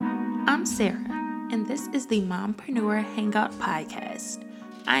I'm Sarah, and this is the Mompreneur Hangout Podcast.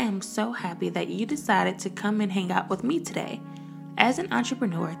 I am so happy that you decided to come and hang out with me today. As an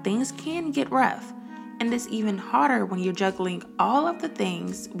entrepreneur, things can get rough, and it's even harder when you're juggling all of the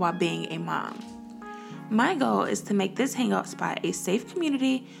things while being a mom. My goal is to make this hangout spot a safe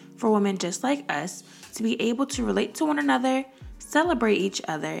community for women just like us to be able to relate to one another, celebrate each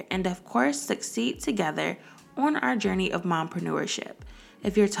other, and of course, succeed together on our journey of mompreneurship.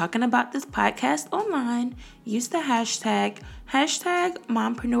 If you're talking about this podcast online, use the hashtag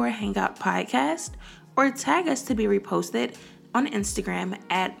Mompreneur Hangout Podcast or tag us to be reposted on Instagram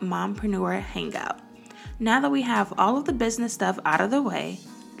at Mompreneur Hangout. Now that we have all of the business stuff out of the way,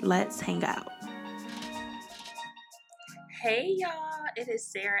 let's hang out. Hey y'all, it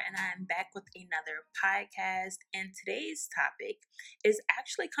is Sarah and I'm back with another podcast, and today's topic is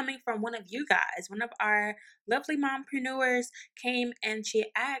actually coming from one of you guys. One of our lovely mompreneurs came and she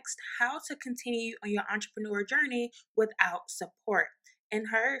asked how to continue on your entrepreneur journey without support. In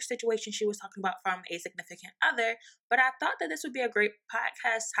her situation, she was talking about from a significant other, but I thought that this would be a great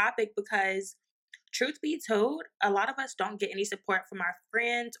podcast topic because truth be told, a lot of us don't get any support from our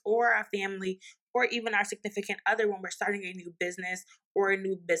friends or our family or even our significant other when we're starting a new business or a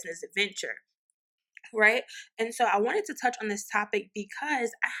new business venture. Right. And so I wanted to touch on this topic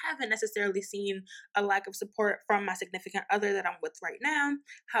because I haven't necessarily seen a lack of support from my significant other that I'm with right now.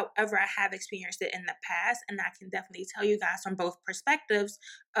 However, I have experienced it in the past, and I can definitely tell you guys from both perspectives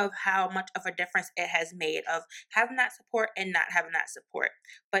of how much of a difference it has made of having that support and not having that support.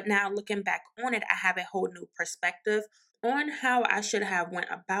 But now looking back on it, I have a whole new perspective on how I should have went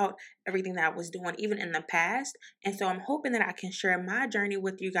about everything that I was doing even in the past. And so I'm hoping that I can share my journey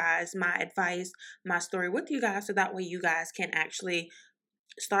with you guys, my advice, my story with you guys, so that way you guys can actually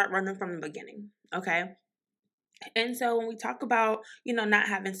start running from the beginning. Okay. And so when we talk about, not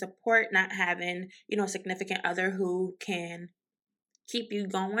having support, not having, a significant other who can keep you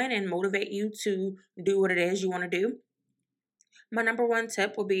going and motivate you to do what it is you want to do, my number one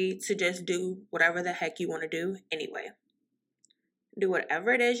tip will be to just do whatever the heck you want to do anyway. Do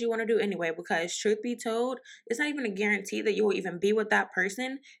whatever it is you want to do anyway, because truth be told, it's not even a guarantee that you will even be with that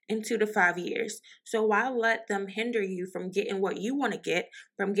person in 2 to 5 years. So why let them hinder you from getting what you want to get,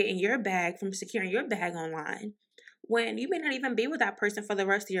 from getting your bag, from securing your bag online, when you may not even be with that person for the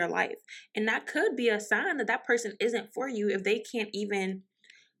rest of your life? And that could be a sign that that person isn't for you if they can't even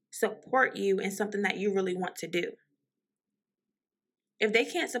support you in something that you really want to do. If they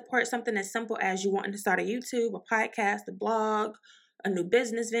can't support something as simple as you wanting to start a YouTube, a podcast, a blog, a new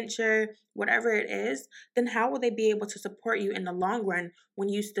business venture, whatever it is, then how will they be able to support you in the long run when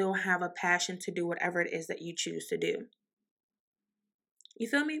you still have a passion to do whatever it is that you choose to do? You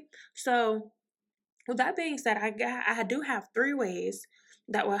feel me? So with that being said, I do have 3 ways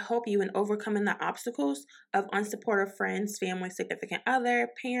that will help you in overcoming the obstacles of unsupportive friends, family, significant other,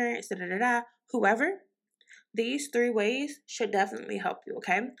 parents, whoever. These 3 ways should definitely help you,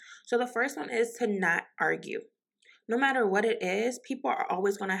 okay? So the first one is to not argue. No matter what it is, people are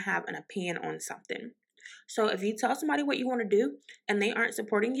always going to have an opinion on something. So if you tell somebody what you want to do and they aren't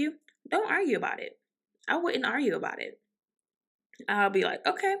supporting you, don't argue about it. I wouldn't argue about it. I'll be like,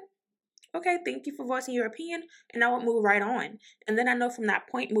 okay, thank you for voicing your opinion, and I would move right on. And then I know from that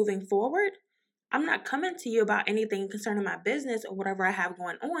point moving forward, I'm not coming to you about anything concerning my business or whatever I have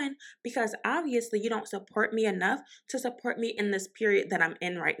going on, because obviously you don't support me enough to support me in this period that I'm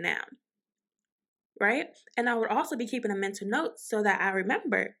in right now. Right? And I would also be keeping a mental note so that I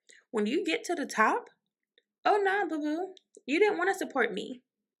remember when you get to the top, oh, nah, boo boo, you didn't want to support me.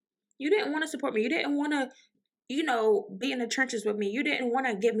 You didn't want to support me. You didn't want to, be in the trenches with me. You didn't want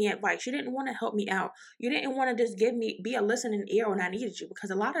to give me advice. You didn't want to help me out. You didn't want to just be a listening ear when I needed you. Because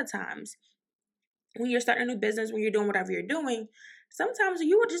a lot of times when you're starting a new business, when you're doing whatever you're doing, sometimes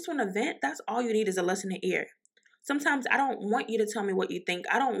you would just want to vent. That's all you need is a listening ear. Sometimes I don't want you to tell me what you think.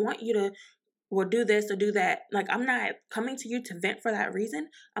 I don't want you to do this or do that. Like, I'm not coming to you to vent for that reason.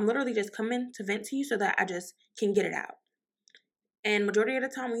 I'm literally just coming to vent to you so that I just can get it out. And majority of the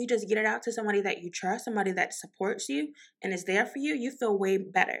time, when you just get it out to somebody that you trust, somebody that supports you and is there for you, you feel way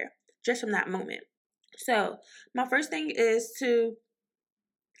better just from that moment. So my first thing is to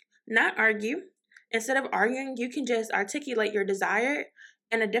not argue. Instead of arguing, you can just articulate your desire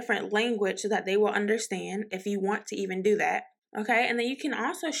in a different language so that they will understand, if you want to even do that. Okay, and then you can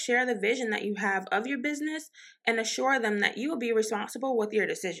also share the vision that you have of your business and assure them that you will be responsible with your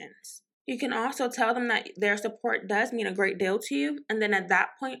decisions. You can also tell them that their support does mean a great deal to you. And then at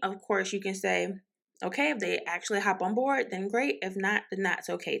that point, of course, you can say, okay, if they actually hop on board, then great. If not, then that's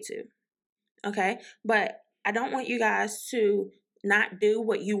okay too. Okay, but I don't want you guys to not do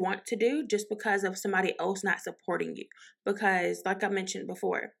what you want to do just because of somebody else not supporting you. Because, like I mentioned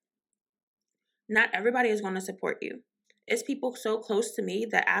before, not everybody is going to support you. It's people so close to me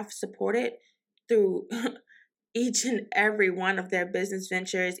that I've supported through each and every one of their business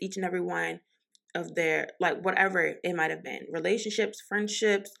ventures, each and every one of their, like, whatever it might have been, relationships,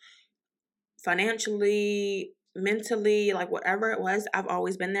 friendships, financially, mentally, like whatever it was, I've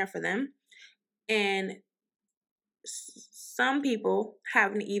always been there for them. And some people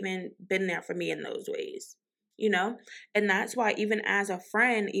haven't even been there for me in those ways, you know? And that's why, even as a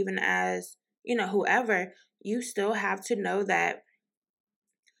friend, even as, whoever, you still have to know that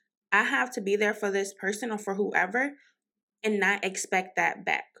I have to be there for this person or for whoever and not expect that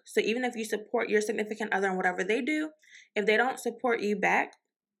back. So even if you support your significant other and whatever they do, if they don't support you back,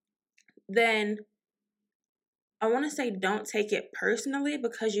 then I want to say don't take it personally,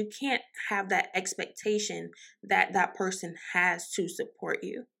 because you can't have that expectation that that person has to support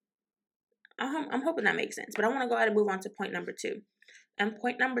you. I'm hoping that makes sense. But I want to go ahead and move on to point number 2. And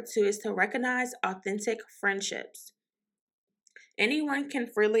point number 2 is to recognize authentic friendships. Anyone can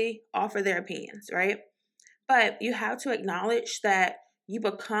freely offer their opinions, right? But you have to acknowledge that you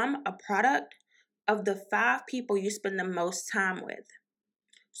become a product of the 5 people you spend the most time with.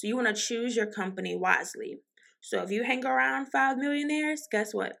 So you want to choose your company wisely. So if you hang around 5 millionaires,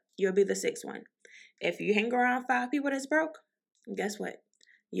 guess what? You'll be the 6th one. If you hang around 5 people that's broke, guess what?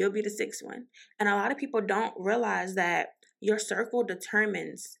 You'll be the 6th one. And a lot of people don't realize that your circle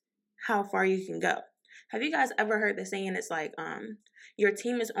determines how far you can go. Have you guys ever heard the saying, it's like, your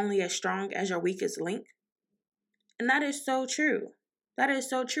team is only as strong as your weakest link? And that is so true. That is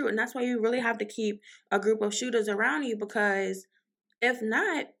so true. And that's why you really have to keep a group of shooters around you, because if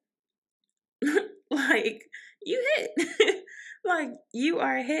not, like, you hit. Like, you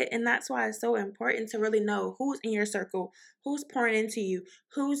are hit. And that's why it's so important to really know who's in your circle, who's pouring into you,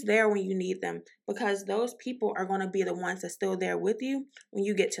 who's there when you need them, because those people are going to be the ones that's still there with you when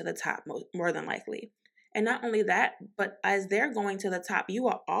you get to the top, more than likely. And not only that, but as they're going to the top, you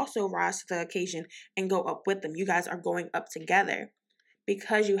will also rise to the occasion and go up with them. You guys are going up together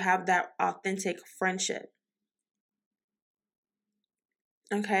because you have that authentic friendship.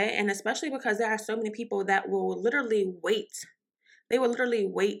 Okay, and especially because there are so many people that will literally wait. They will literally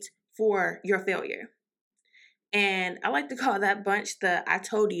wait for your failure. And I like to call that bunch the I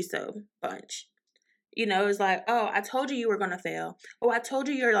told you so bunch. It's like, oh, I told you were going to fail. Oh, I told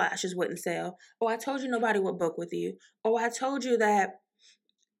you your lashes wouldn't sell. Oh, I told you nobody would book with you. Oh, I told you that,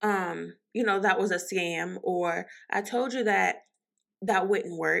 that was a scam. Or I told you that that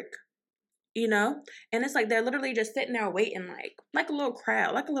wouldn't work. And it's like they're literally just sitting there waiting, like a little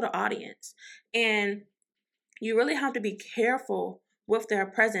crowd, like a little audience. And you really have to be careful with their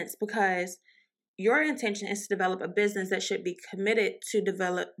presence, because your intention is to develop a business that should be committed to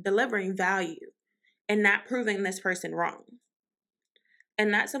delivering value and not proving this person wrong.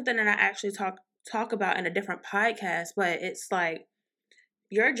 And that's something that I actually talk about in a different podcast, but it's like,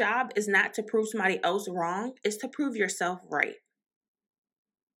 your job is not to prove somebody else wrong, it's to prove yourself right.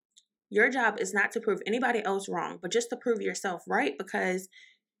 Your job is not to prove anybody else wrong, but just to prove yourself right, because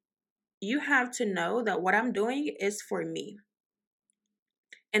you have to know that what I'm doing is for me.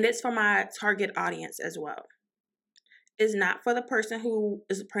 And it's for my target audience as well. It's not for the person who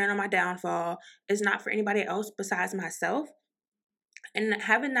is preying on my downfall. It's not for anybody else besides myself. And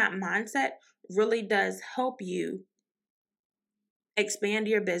having that mindset really does help you expand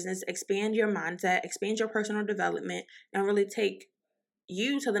your business, expand your mindset, expand your personal development, and really take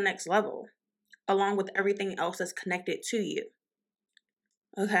you to the next level, along with everything else that's connected to you.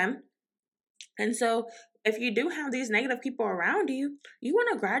 Okay? And so if you do have these negative people around you, you want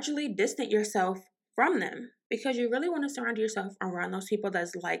to gradually distance yourself from them, because you really want to surround yourself around those people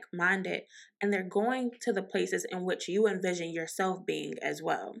that's like-minded, and they're going to the places in which you envision yourself being as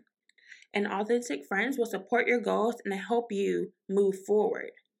well. And authentic friends will support your goals and help you move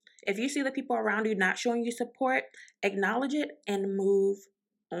forward. If you see the people around you not showing you support, acknowledge it and move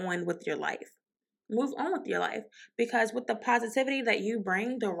on with your life. Move on with your life, because with the positivity that you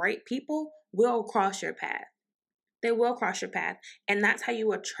bring, the right people will cross your path. They will cross your path. And that's how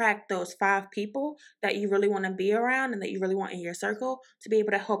you attract those 5 people that you really want to be around and that you really want in your circle to be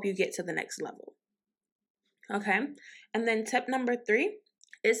able to help you get to the next level. Okay? And then tip number 3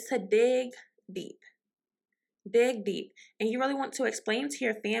 is to dig deep. Dig deep. And you really want to explain to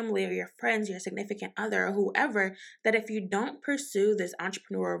your family or your friends, your significant other, or whoever, that if you don't pursue this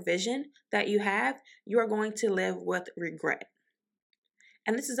entrepreneurial vision that you have, you are going to live with regret.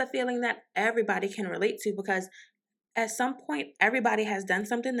 And this is a feeling that everybody can relate to, because at some point, everybody has done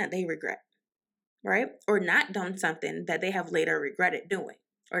something that they regret. right? Or not done something that they have later regretted doing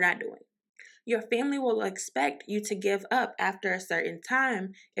or not doing. Your family will expect you to give up after a certain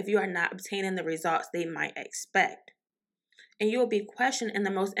time if you are not obtaining the results they might expect. And you will be questioned in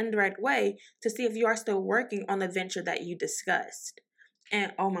the most indirect way to see if you are still working on the venture that you discussed.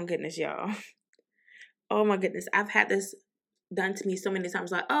 And oh my goodness, y'all. Oh my goodness. I've had this done to me so many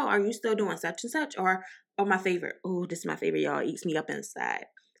times. Like, oh, are you still doing such and such? Or, oh, my favorite. Oh, this is my favorite, y'all. It eats me up inside.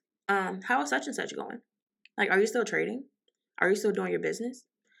 How is such and such going? Like, are you still trading? Are you still doing your business?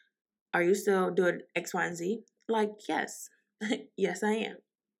 Are you still doing X, Y, and Z? Like, yes. Yes, I am.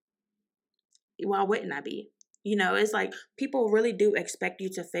 Why wouldn't I be? You know, it's like people really do expect you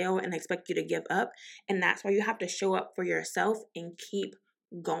to fail and expect you to give up. And that's why you have to show up for yourself and keep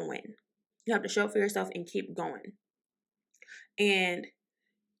going. You have to show up for yourself and keep going. And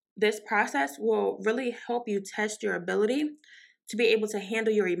this process will really help you test your ability to be able to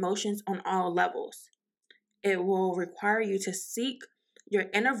handle your emotions on all levels. It will require you to seek your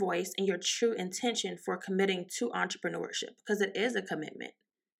inner voice and your true intention for committing to entrepreneurship because it is a commitment.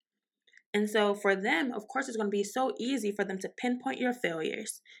 And so for them, of course, it's going to be so easy for them to pinpoint your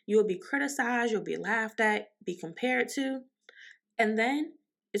failures. You will be criticized, you'll be laughed at, be compared to, and then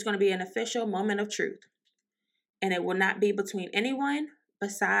it's going to be an official moment of truth. And it will not be between anyone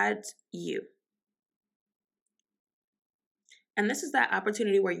besides you. And this is that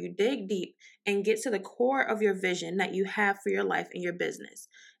opportunity where you dig deep and get to the core of your vision that you have for your life and your business.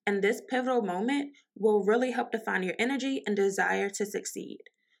 And this pivotal moment will really help define your energy and desire to succeed.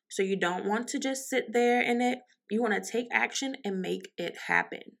 So you don't want to just sit there in it. You want to take action and make it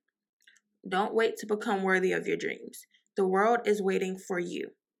happen. Don't wait to become worthy of your dreams. The world is waiting for you.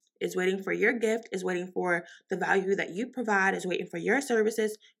 Is waiting for your gift, is waiting for the value that you provide, is waiting for your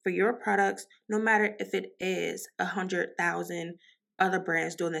services, for your products, no matter if it is 100,000 other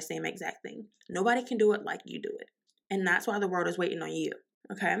brands doing the same exact thing. Nobody can do it like you do it. And that's why the world is waiting on you.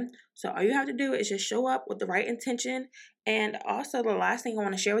 Okay? So all you have to do is just show up with the right intention. And also the last thing I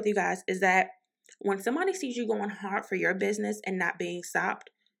want to share with you guys is that when somebody sees you going hard for your business and not being stopped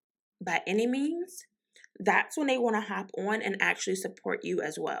by any means, that's when they want to hop on and actually support you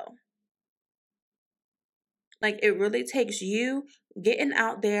as well. Like, it really takes you getting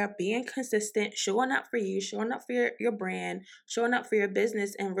out there, being consistent, showing up for you, showing up for your brand, showing up for your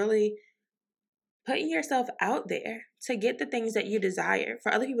business, and really putting yourself out there to get the things that you desire.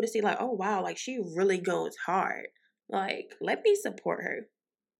 For other people to see, like, oh, wow, like, she really goes hard. Like, let me support her.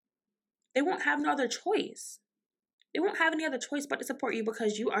 They won't have no other choice. They won't have any other choice but to support you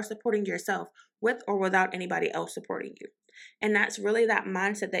because you are supporting yourself with or without anybody else supporting you. And that's really that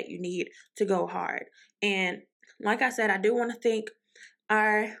mindset that you need to go hard. And like I said, I do want to thank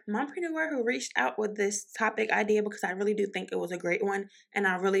our mompreneur who reached out with this topic idea because I really do think it was a great one. And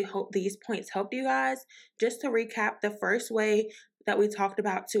I really hope these points helped you guys. Just to recap, the first way that we talked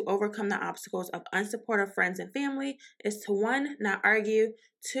about to overcome the obstacles of unsupportive friends and family is to 1, not argue,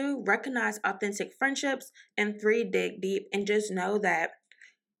 2, recognize authentic friendships, and 3, dig deep and just know that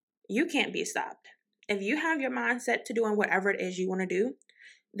you can't be stopped. If you have your mindset to doing whatever it is you want to do,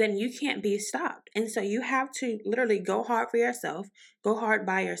 then you can't be stopped. And so you have to literally go hard for yourself, go hard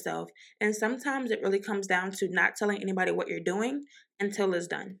by yourself. And sometimes it really comes down to not telling anybody what you're doing until it's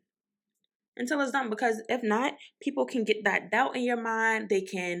done. Because if not, people can get that doubt in your mind. They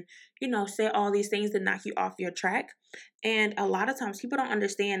can, say all these things to knock you off your track. And a lot of times people don't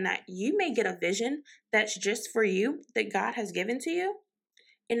understand that you may get a vision that's just for you, that God has given to you.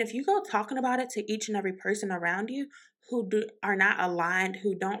 And if you go talking about it to each and every person around you who are not aligned,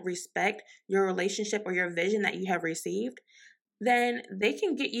 who don't respect your relationship or your vision that you have received, then they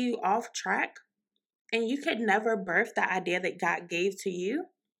can get you off track and you could never birth the idea that God gave to you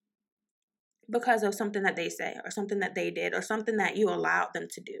because of something that they say or something that they did or something that you allowed them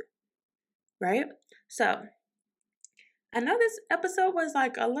to do, right? So I know this episode was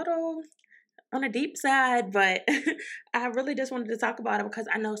like a little on a deep side, but I really just wanted to talk about it because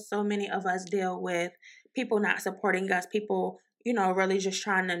I know so many of us deal with people not supporting us, people, really just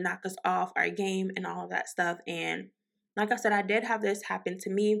trying to knock us off our game and all of that stuff. And like I said, I did have this happen to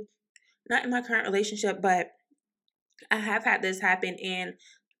me, not in my current relationship, but I have had this happen. And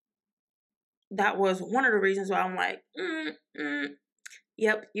that was one of the reasons why I'm like,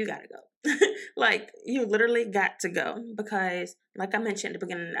 yep, you gotta go. Like, you literally got to go because, like I mentioned at the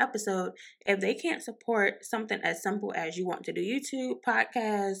beginning of the episode, if they can't support something as simple as you want to do YouTube,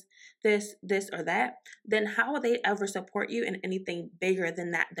 podcast, this or that, then how will they ever support you in anything bigger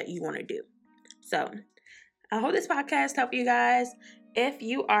than that you want to do? So I hope this podcast helped you guys. If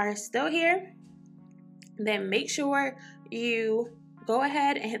you are still here, then make sure you Go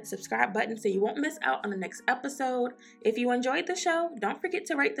ahead and hit the subscribe button so you won't miss out on the next episode. If you enjoyed the show, don't forget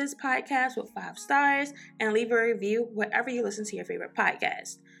to rate this podcast with 5 stars and leave a review wherever you listen to your favorite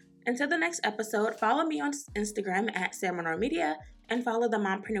podcast. Until the next episode, follow me on Instagram at Sarah Media and follow the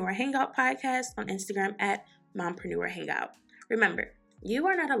Mompreneur Hangout podcast on Instagram at Mompreneur Hangout. Remember, you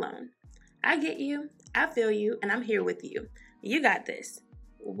are not alone. I get you, I feel you, and I'm here with you. You got this.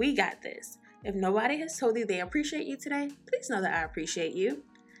 We got this. If nobody has told you they appreciate you today, please know that I appreciate you.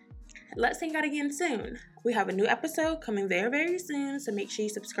 Let's hang out again soon. We have a new episode coming very, very soon, so make sure you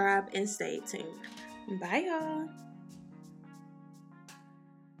subscribe and stay tuned. Bye, y'all.